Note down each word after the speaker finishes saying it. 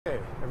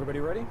Everybody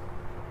ready?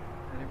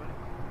 Anybody?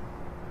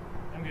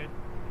 I'm good.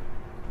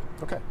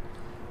 Okay.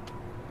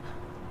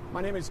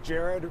 My name is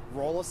Jared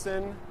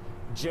Rollison,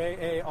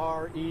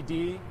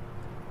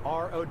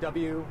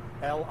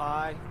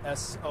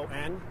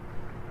 J-A-R-E-D-R-O-W-L-I-S-O-N.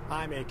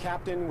 I'm a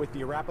captain with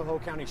the Arapahoe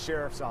County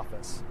Sheriff's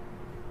Office.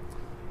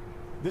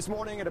 This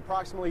morning at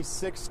approximately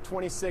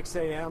 6:26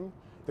 a.m.,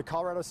 the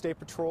Colorado State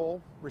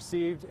Patrol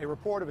received a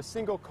report of a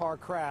single car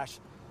crash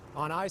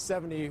on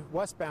I-70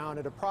 westbound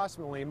at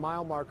approximately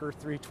mile marker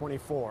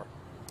 324.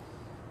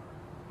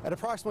 At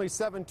approximately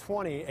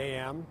 7:20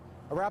 a.m.,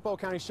 Arapahoe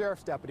County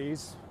Sheriff's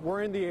deputies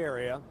were in the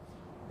area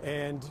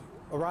and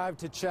arrived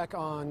to check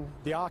on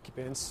the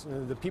occupants,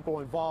 the people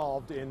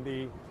involved in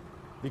the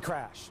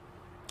crash.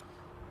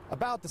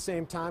 About the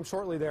same time,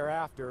 shortly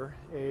thereafter,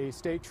 a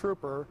state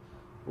trooper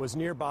was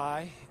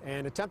nearby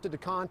and attempted to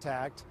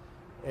contact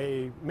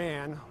a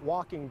man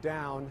walking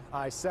down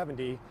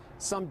I-70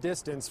 some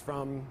distance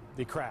from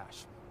the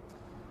crash.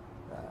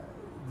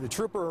 The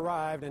trooper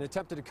arrived and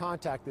attempted to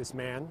contact this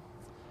man,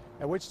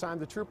 at which time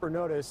the trooper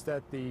noticed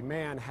that the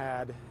man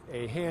had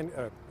a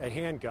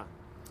handgun.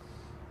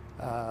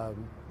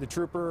 The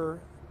trooper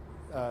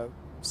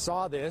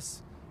saw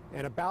this,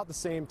 and about the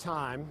same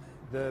time,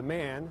 the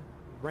man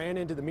ran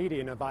into the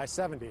median of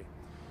I-70.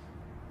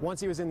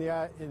 Once he was in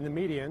the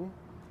median,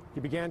 he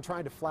began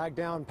trying to flag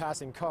down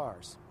passing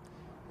cars.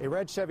 A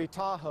red Chevy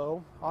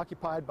Tahoe,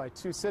 occupied by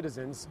two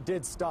citizens,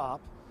 did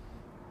stop,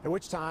 at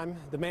which time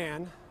the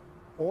man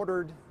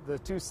ordered the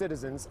two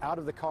citizens out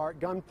of the car at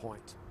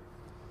gunpoint.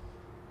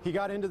 He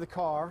got into the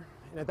car,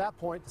 and at that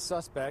point, the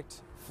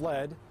suspect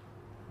fled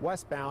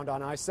westbound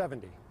on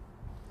I-70.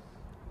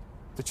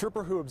 The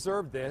trooper who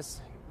observed this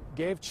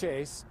gave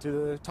chase to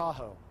the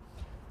Tahoe.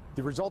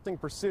 The resulting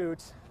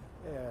pursuit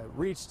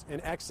reached in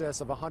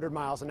excess of 100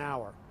 miles an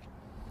hour.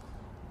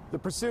 The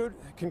pursuit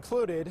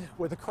concluded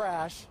with a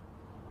crash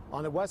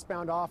on the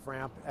westbound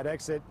off-ramp at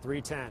exit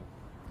 310.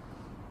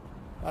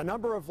 A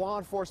number of law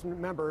enforcement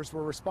members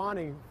were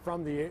responding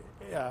from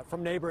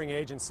neighboring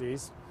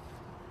agencies,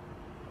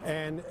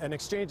 and an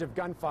exchange of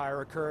gunfire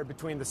occurred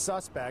between the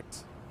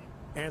suspect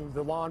and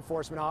the law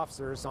enforcement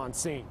officers on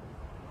scene.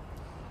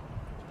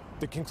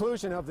 The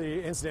conclusion of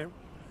the incident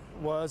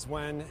was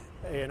when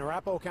an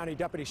Arapahoe County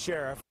deputy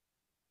sheriff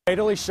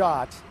fatally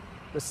shot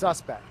the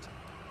suspect.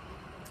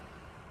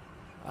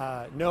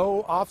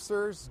 No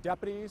officers,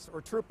 deputies,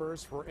 or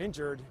troopers were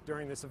injured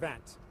during this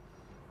event.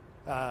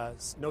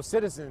 No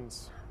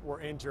citizens were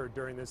injured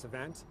during this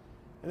event,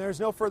 and there's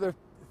no further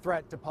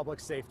threat to public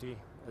safety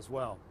as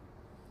well.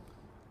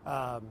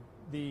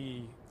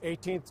 The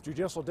 18th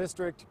Judicial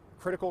District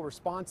Critical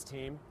Response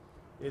Team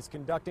is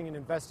conducting an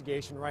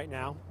investigation right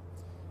now.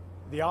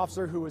 The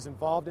officer who was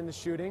involved in the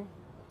shooting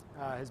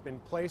has been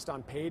placed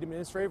on paid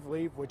administrative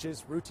leave, which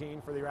is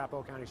routine for the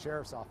Arapahoe County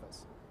Sheriff's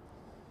Office.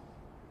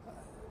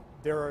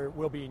 There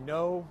will be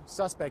no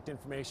suspect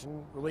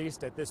information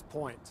released at this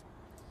point.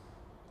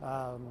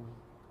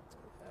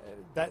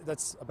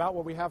 That's about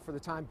what we have for the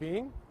time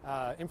being.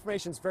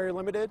 Information is very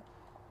limited,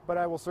 but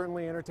I will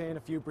certainly entertain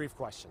a few brief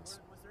questions.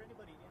 Was there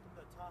anybody in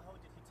the Tahoe?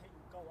 Did he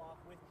go off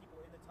with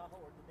people in the Tahoe,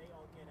 or did they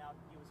all get out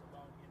and he was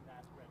alone in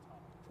that red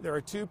Tahoe? There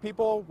are two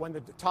people when the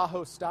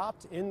Tahoe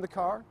stopped in the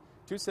car,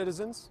 two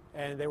citizens,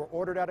 and they were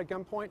ordered out at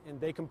gunpoint, and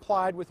they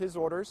complied with his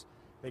orders.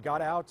 They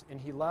got out,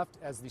 and he left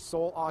as the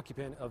sole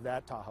occupant of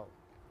that Tahoe.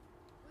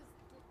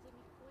 Did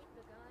he point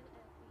the gun at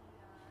the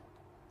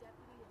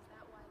deputy? Is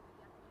that why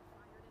the deputy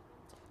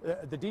fired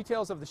at him? The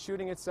details of the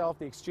shooting itself,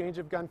 the exchange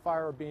of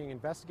gunfire, are being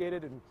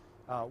investigated and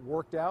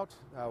worked out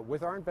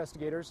with our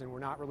investigators, and we're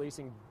not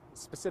releasing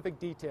specific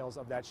details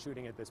of that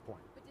shooting at this point.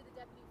 But did the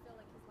deputy feel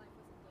like his life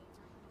was in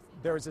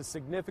danger? There is a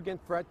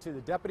significant threat to the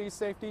deputy's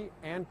safety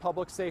and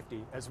public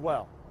safety as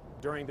well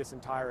during this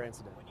entire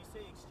incident. When you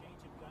say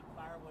exchange of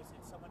gunfire, was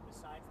it someone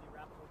besides the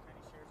Arapahoe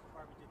County Sheriff's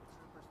Department? Did the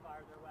troopers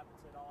fire their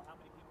weapons at all? How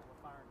many people were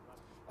firing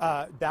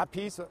weapons? That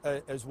piece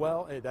as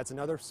well, that's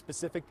another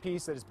specific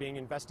piece that is being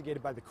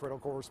investigated by the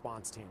Critical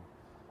Response Team.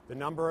 The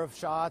number of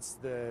shots,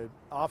 the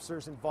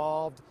officers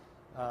involved,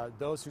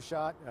 those who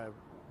shot,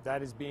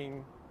 that is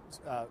being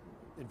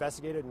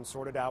investigated and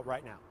sorted out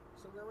right now.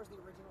 So where was the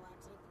original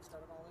accident that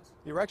started all this?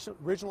 The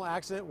original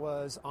accident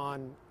was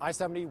on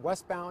I-70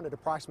 westbound at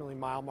approximately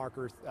mile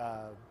marker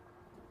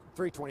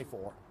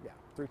 324. Yeah,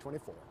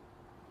 324.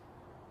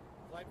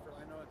 I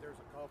know that there's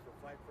a call for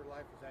Flight for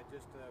Life. Is that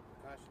just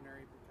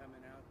precautionary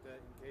coming out in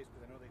case?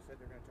 Because I know they said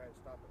they're going to try to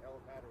stop at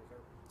helipad, or is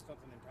there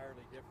something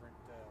entirely different,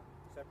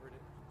 separate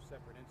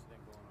incident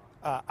going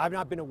on? I've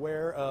not been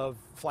aware of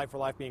Flight for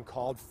Life being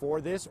called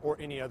for this or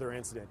any other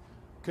incident.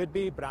 Could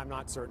be, but I'm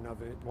not certain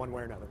of it one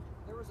way or another.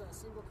 There was a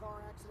single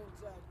car accident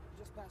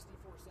just past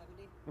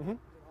E-470. Mm-hmm.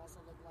 It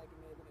also looked like it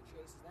may have been a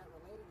chase. Is that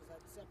related? Is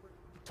that separate?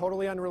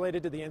 Totally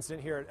unrelated to the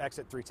incident here at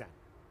exit 310.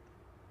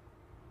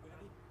 Would it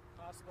be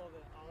possible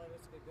that all of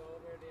us could go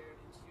over there and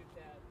shoot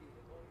that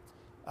vehicle?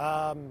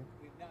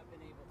 We've not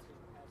been able to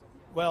as of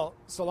yet. Well,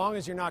 so long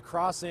as you're not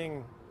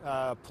crossing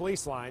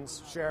police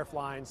lines, sheriff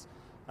lines,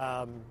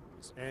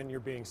 and you're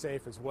being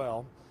safe as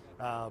well,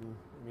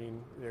 I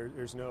mean,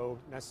 there's no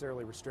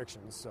necessarily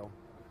restrictions. So,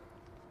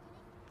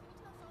 Can you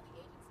tell us all the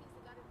agencies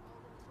that got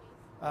involved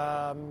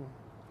in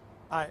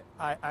the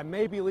chase? I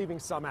may be leaving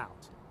some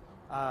out.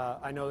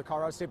 I know the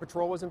Colorado State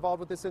Patrol was involved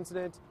with this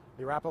incident,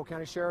 the Arapahoe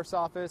County Sheriff's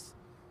Office,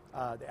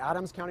 the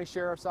Adams County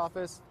Sheriff's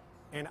Office,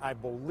 and I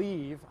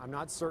believe, I'm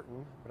not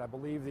certain, but I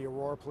believe the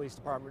Aurora Police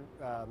Department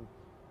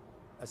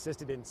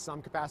assisted in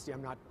some capacity.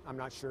 I'm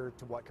not sure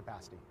to what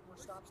capacity. Were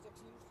stop sticks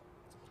used?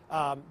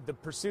 The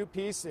pursuit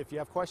piece, if you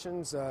have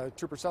questions,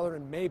 Trooper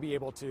Sutherland may be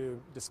able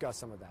to discuss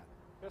some of that.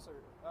 Yes, sir.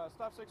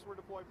 Stop sticks were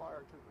deployed by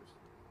our troopers.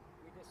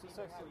 We just need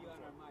to have you on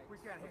our mic. We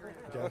can't hear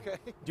you. Okay.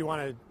 Do you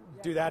want to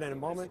do that in a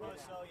moment? So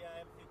yeah, I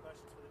have a few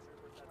questions for the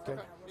troopers. That's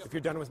Okay. all. If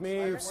you're done with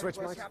me, switch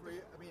mics. I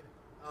mean,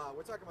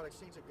 we're talking about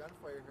exchange of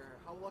gunfire here.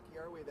 How lucky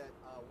are we that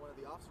one of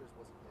the officers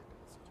wasn't hit in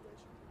this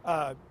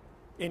situation?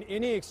 In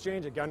any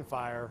exchange of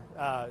gunfire,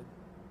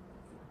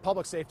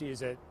 public safety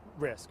is at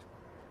risk,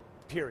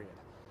 period.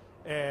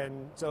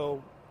 And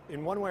so,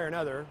 in one way or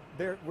another,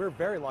 we're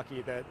very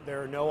lucky that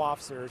there are no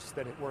officers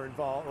that were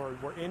involved or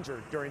were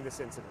injured during this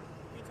incident.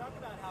 Can you talk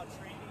about how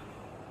training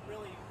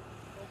really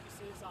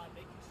focuses on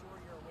making sure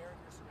you're aware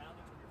of your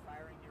surroundings when you're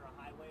firing near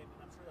a highway? I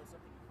mean, I'm sure that's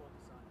something you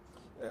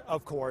focus on.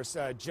 Of course,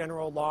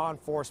 general law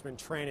enforcement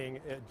training,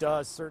 it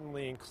does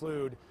certainly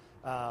include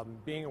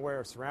being aware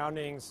of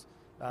surroundings,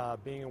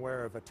 being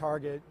aware of a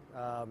target,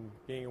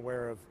 being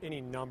aware of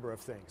any number of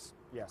things.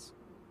 Yes.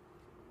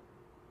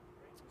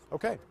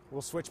 Okay,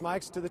 we'll switch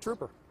mics to the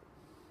trooper.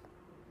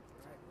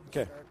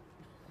 Okay.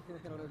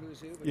 I don't know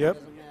who's who, but Yep. it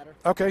doesn't matter.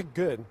 Okay,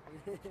 good.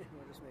 We'll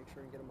just make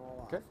sure and get them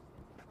all off. Okay.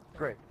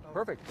 Great.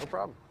 Perfect. No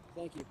problem.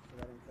 Thank you for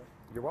that info.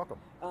 You're welcome.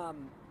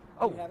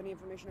 Do you have any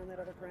information on that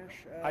other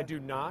crash? I do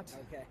not.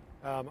 Okay.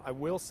 I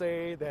will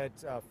say that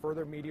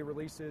further media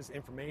releases,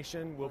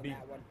 information will On be,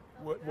 that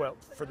one? well,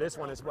 for this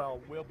one as well,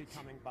 will be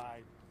coming by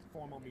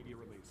formal media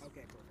release.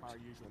 Okay, perfect. Our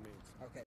usual means. Okay.